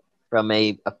sense from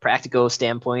a practical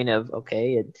standpoint of,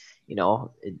 okay,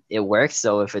 it works.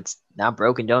 So if it's not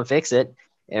broken, don't fix it.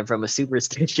 And from a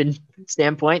superstition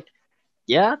standpoint,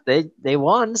 yeah, they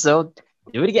won. So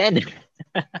do it again.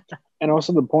 And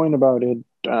also the point about it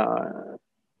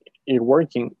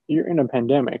working, you're in a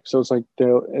pandemic. So it's like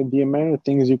the amount of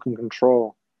things you can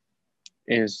control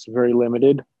is very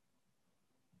limited.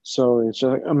 So it's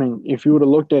just, I mean, if you would have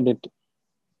looked at it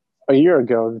a year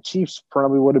ago, the Chiefs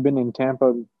probably would have been in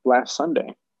Tampa last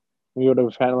Sunday. We would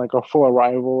have had like a full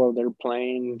arrival of their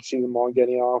plane, see them all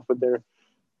getting off with their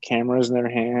cameras in their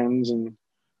hands and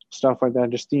stuff like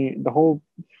that. Just this whole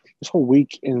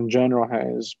week in general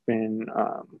has been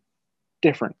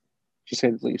different, to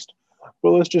say the least.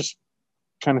 But let's just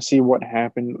kind of see what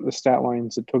happened, the stat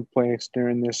lines that took place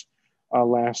during this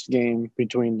last game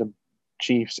between the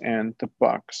Chiefs and the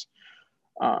Bucks.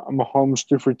 Mahomes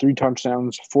threw for 3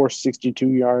 touchdowns, 462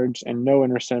 yards, and no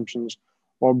interceptions,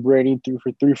 while Brady threw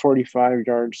for 345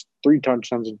 yards, 3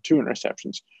 touchdowns, and 2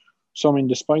 interceptions. So, I mean,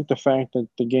 despite the fact that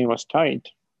the game was tight,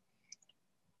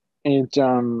 it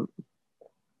 2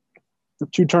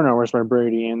 turnovers by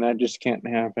Brady, and that just can't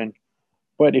happen.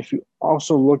 But if you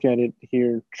also look at it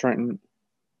here, Trenton,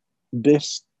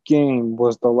 this game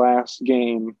was the last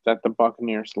game that the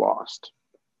Buccaneers lost.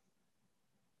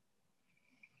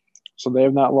 So they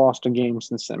have not lost a game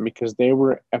since then because they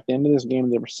were at the end of this game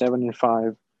they were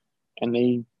 7-5, and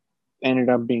they ended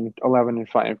up being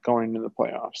 11-5 going into the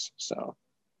playoffs. So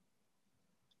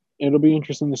it'll be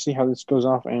interesting to see how this goes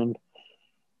off and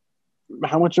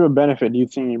how much of a benefit do you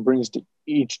think it brings to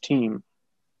each team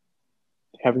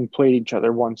having played each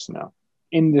other once now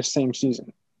in this same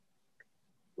season.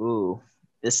 Ooh,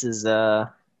 this is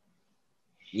How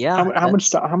much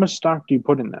stock do you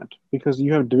put in that? Because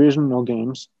you have divisional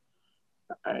games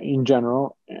in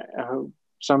general.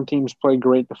 Some teams play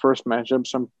great the first matchup.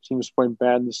 Some teams play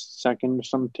bad the second.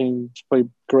 Some teams play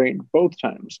great both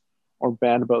times or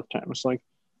bad both times. Like,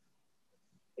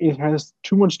 it has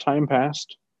too much time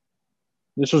passed.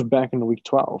 This was back in week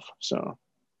 12, so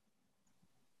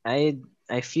I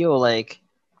feel like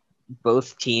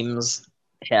both teams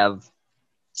have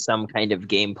some kind of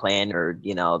game plan or,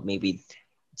 maybe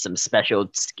some special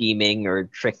scheming or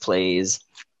trick plays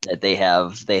that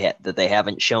they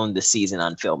haven't shown this season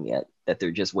on film yet, that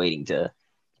they're just waiting to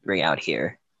bring out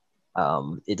here.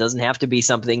 It doesn't have to be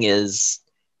something as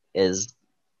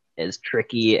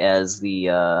tricky as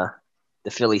the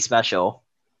Philly special.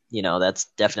 That's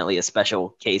definitely a special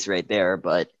case right there,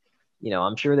 but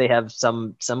I'm sure they have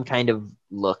some kind of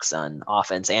looks on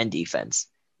offense and defense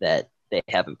that they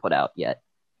haven't put out yet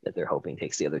that they're hoping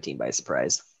takes the other team by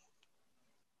surprise.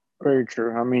 Very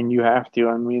true. I mean, you have to.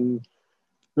 I mean,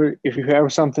 if you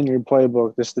have something in your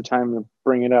playbook, this is the time to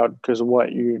bring it out because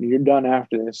you're done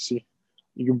after this.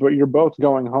 You're both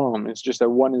going home. It's just that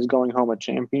one is going home a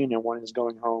champion and one is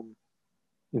going home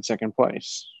in second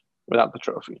place without the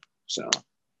trophy. So,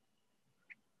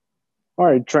 all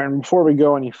right, Trent, before we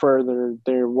go any further,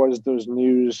 there was those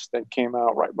news that came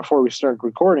out right before we started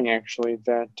recording, actually,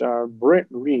 that Britt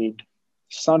Reed,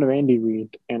 son of Andy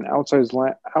Reid, and outside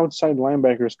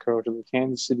linebackers coach of the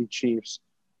Kansas City Chiefs,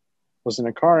 was in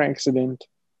a car accident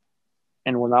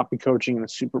and will not be coaching in the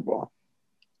Super Bowl.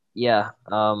 Yeah.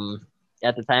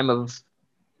 At the time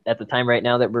right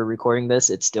now that we're recording this,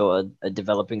 it's still a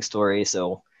developing story,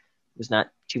 so there's not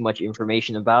too much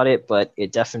information about it, but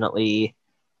it definitely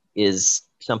is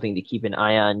something to keep an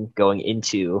eye on going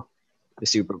into the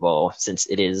Super Bowl since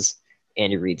it is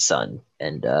Andy Reid's son,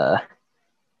 and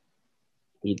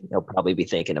he'll probably be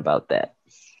thinking about that.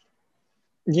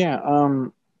 Yeah.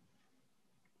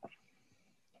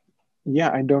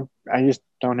 I just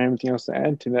don't have anything else to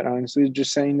add to that, honestly.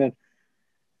 Just saying that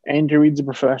Andy Reid's a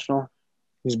professional.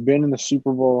 He's been in the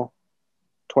Super Bowl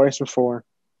twice before.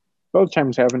 Both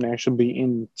times happened to actually be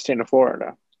in the state of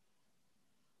Florida.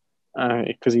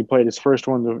 Because he played his first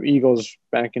one, the Eagles,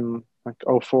 back in like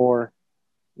 '04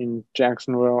 in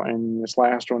Jacksonville, and this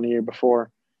last one the year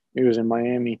before, he was in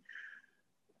Miami.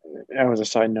 That was a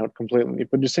side note completely.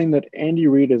 But just saying that Andy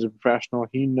Reid is a professional,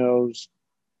 he knows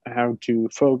how to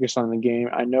focus on the game.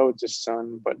 I know it's his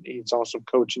son, but he's also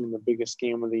coaching in the biggest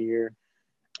game of the year.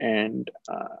 And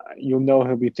you'll know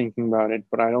he'll be thinking about it,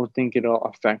 but I don't think it'll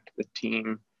affect the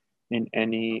team in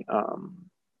any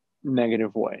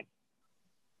negative way.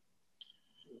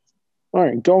 All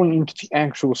right, going into the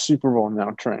actual Super Bowl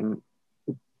now, Trent.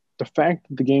 The fact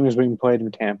that the game is being played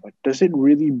in Tampa, does it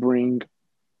really bring?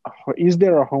 Is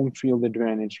there a home field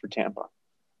advantage for Tampa?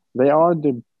 They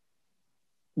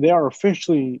are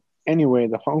officially anyway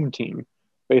the home team,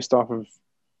 based off of,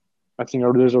 I think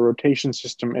there's a rotation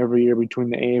system every year between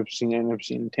the AFC and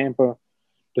NFC, and Tampa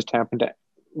just happened to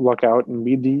luck out and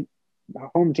be the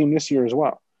home team this year as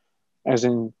well, as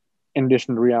in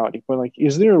addition to reality. But like,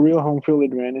 is there a real home field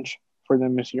advantage for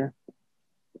them this year?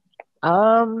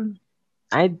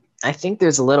 I think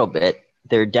there's a little bit.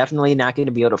 They're definitely not going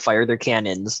to be able to fire their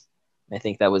cannons. I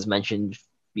think that was mentioned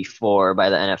before by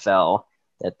the NFL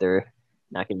that they're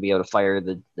not going to be able to fire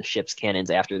the ship's cannons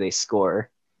after they score.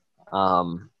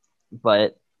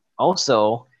 But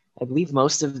also, I believe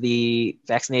most of the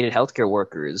vaccinated healthcare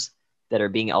workers that are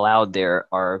being allowed there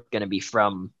are going to be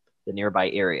from the nearby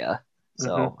area.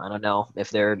 So I don't know if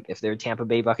they're Tampa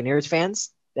Bay Buccaneers fans,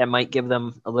 that might give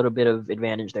them a little bit of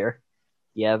advantage there.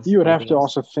 You would have to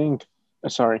also think.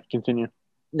 Sorry, continue.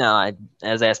 No, I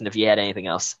was asking if you had anything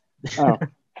else. Oh,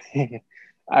 you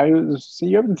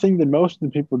have to think that most of the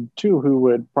people too who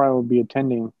would probably be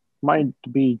attending might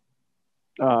be,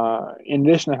 in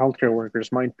addition to healthcare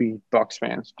workers, might be Bucs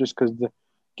fans, just because the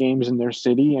game's in their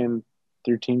city and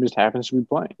their team just happens to be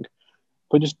playing.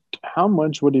 But just how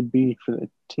much would it be for the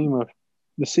team of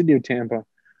the city of Tampa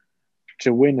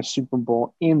to win a Super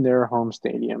Bowl in their home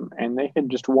stadium? And they had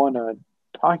just won a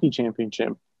hockey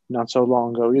championship not so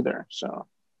long ago either. So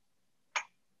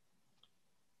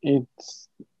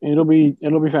it'll be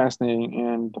fascinating.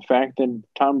 And the fact that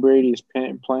Tom Brady is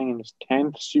playing in his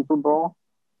 10th Super Bowl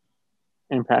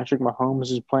and Patrick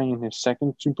Mahomes is playing in his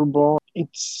second Super Bowl,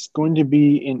 it's going to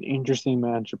be an interesting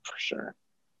matchup for sure.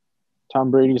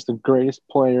 Tom Brady is the greatest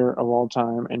player of all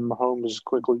time, and Mahomes is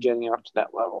quickly getting up to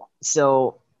that level.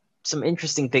 So, some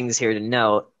interesting things here to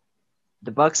note.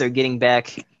 The Bucs are getting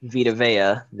back Vita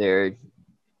Vea, their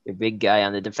big guy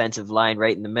on the defensive line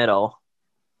right in the middle.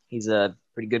 He's a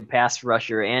pretty good pass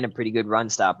rusher and a pretty good run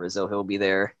stopper, so he'll be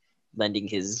there lending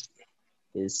his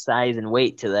size and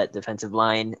weight to that defensive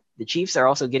line. The Chiefs are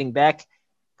also getting back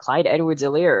Clyde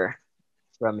Edwards-Helaire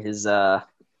from his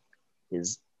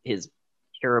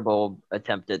terrible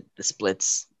attempt at the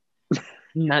splits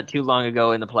not too long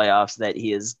ago in the playoffs that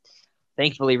he is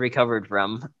thankfully recovered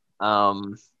from.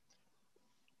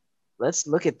 Let's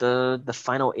look at the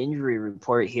final injury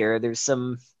report here. There's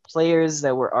some players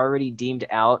that were already deemed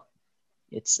out.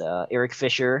 It's Eric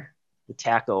Fisher, the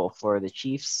tackle for the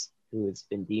Chiefs, who has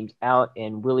been deemed out,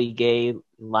 and Willie Gay,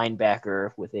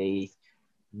 linebacker with a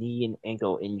knee and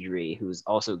ankle injury, who's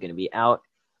also going to be out.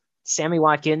 Sammy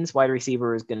Watkins, wide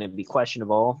receiver, is going to be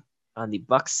questionable. On the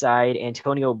Bucs side,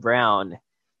 Antonio Brown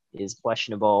is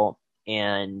questionable,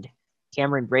 and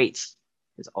Cameron Brate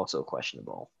is also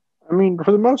questionable. I mean,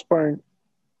 for the most part,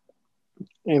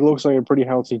 it looks like a pretty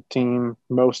healthy team.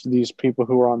 Most of these people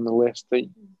who are on the list, there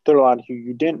are a lot who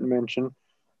you didn't mention,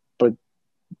 but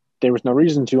there was no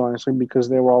reason to, honestly, because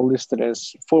they were all listed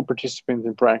as full participants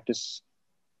in practice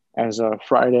as of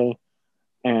Friday.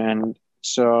 And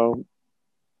so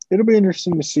it'll be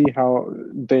interesting to see how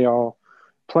they all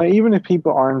play. Even if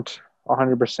people aren't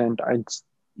 100%, I'd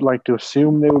like to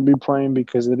assume they will be playing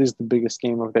because it is the biggest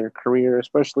game of their career,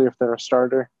 especially if they're a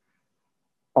starter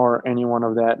or anyone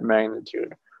of that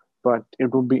magnitude. But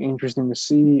it will be interesting to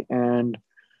see. And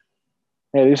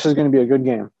hey, this is going to be a good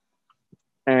game.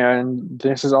 And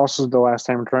this is also the last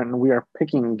time, Trenton, we are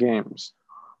picking games.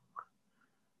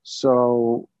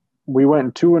 So we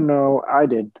went 2-0.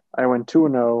 I went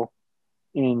 2-0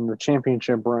 in the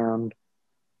championship round,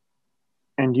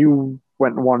 and you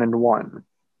went 1-1.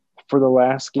 For the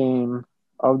last game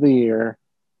of the year,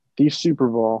 the Super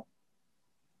Bowl,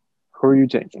 who are you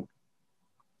taking?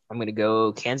 I'm going to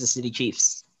go Kansas City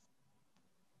Chiefs.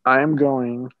 I am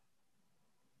going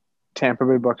Tampa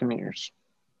Bay Buccaneers.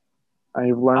 I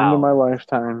have learned in my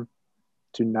lifetime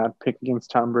to not pick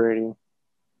against Tom Brady.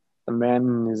 The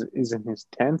man is in his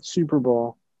 10th Super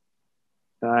Bowl,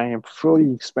 and I am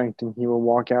fully expecting he will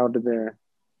walk out of there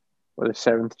with a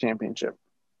 7th championship.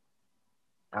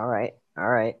 All right. All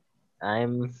right.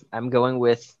 I'm going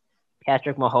with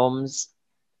Patrick Mahomes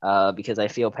because I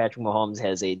feel Patrick Mahomes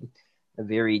has a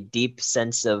very deep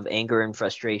sense of anger and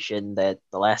frustration that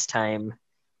the last time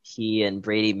he and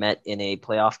Brady met in a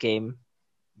playoff game,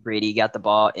 Brady got the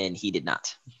ball and he did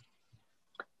not.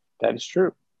 That is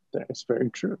true. That is very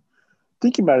true.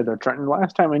 Thinking about it though, Trenton,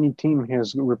 last time any team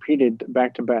has repeated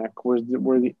back to back were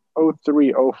the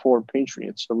 03-04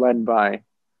 Patriots, led by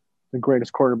the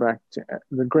greatest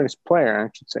player, I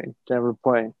should say, to ever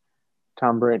play,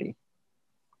 Tom Brady.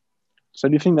 So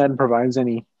do you think that provides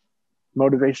any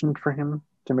motivation for him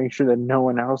to make sure that no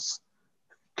one else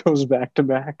goes back to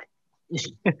back?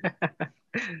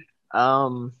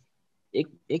 um,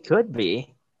 it could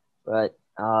be, but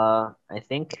I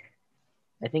think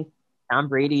Tom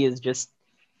Brady is just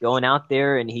going out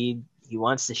there and he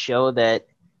wants to show that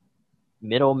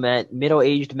middle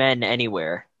aged men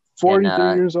anywhere can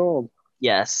 43 years old.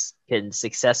 yes can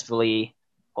successfully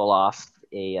pull off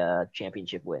a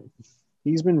championship win.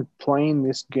 He's been playing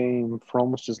this game for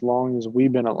almost as long as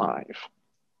we've been alive.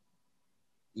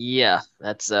 Yeah,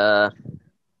 that's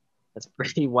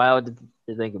pretty wild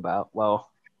to think about. Well,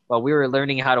 while we were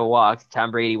learning how to walk,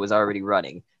 Tom Brady was already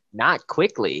running. Not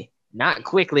quickly,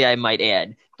 I might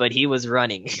add, but he was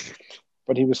running.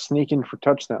 But he was sneaking for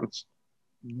touchdowns.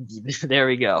 There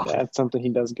we go. That's something he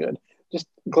does good. Just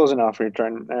closing off here,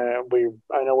 Trent. I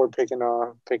know we're picking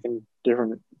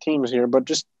different teams here, but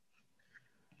just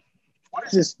what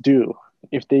does this do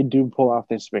if they do pull off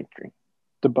this victory,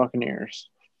 the Buccaneers,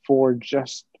 for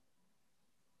just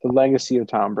the legacy of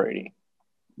Tom Brady?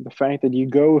 The fact that you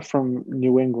go from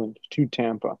New England to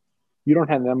Tampa, you don't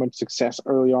have that much success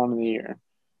early on in the year.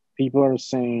 People are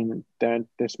saying that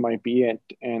this might be it,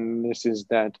 and this is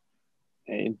that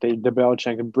the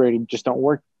Belichick and Brady just don't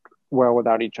work well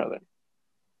without each other.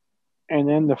 And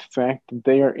then the fact that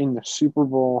they are in the Super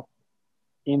Bowl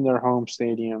in their home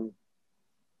stadium,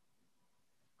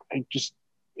 I just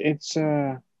it's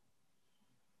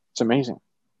amazing.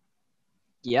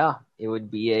 Yeah, it would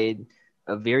be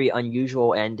a very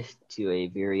unusual end to a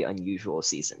very unusual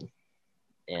season.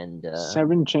 And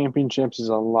 7 championships is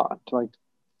a lot. Like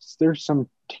there's some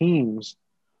teams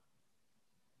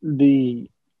the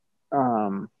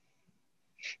um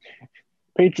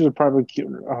Patriots are probably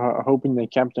hoping they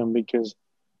kept him because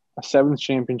a seventh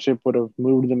championship would have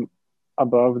moved them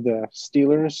above the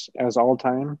Steelers as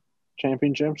all-time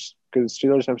championships because the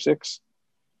Steelers have 6.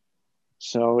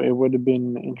 So it would have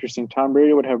been interesting. Tom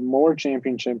Brady would have more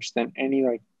championships than any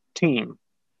like team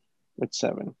with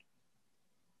 7.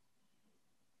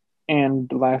 And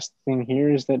the last thing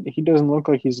here is that he doesn't look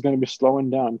like he's going to be slowing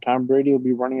down. Tom Brady will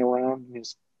be running around in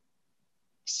his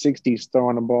 60s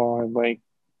throwing a ball. Like,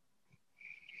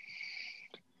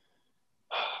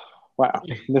 wow,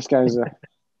 this guy's a.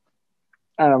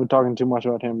 I don't know, I'm talking too much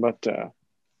about him, but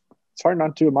it's hard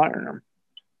not to admire him.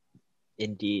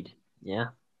 indeed, yeah.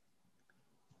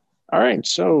 All right,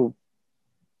 so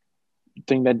I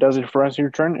think that does it for us here,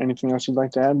 Trent. Anything else you'd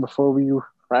like to add before we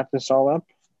wrap this all up?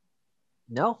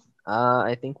 No,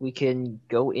 I think we can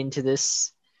go into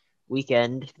this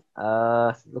weekend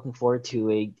looking forward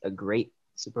to a great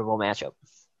Super Bowl matchup.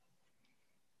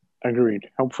 Agreed.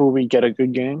 Hopefully, we get a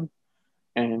good game,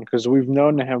 and because we've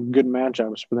known to have good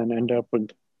matchups, but then end up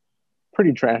with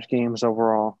pretty trash games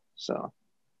overall. So,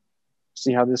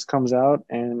 see how this comes out,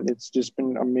 and it's just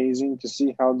been amazing to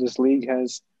see how this league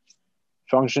has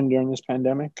functioned during this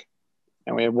pandemic,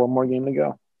 and we have one more game to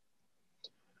go.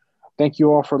 Thank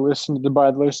you all for listening to the By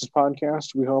the Laces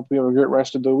podcast. We hope you have a great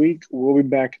rest of the week. We'll be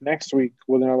back next week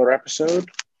with another episode.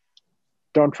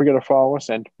 Don't forget to follow us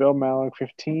at Bill Malik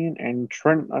 15 and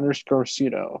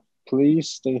Trent_Cito. Please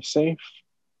stay safe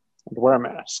and wear a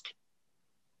mask.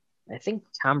 I think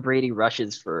Tom Brady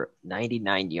rushes for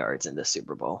 99 yards in the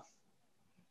Super Bowl.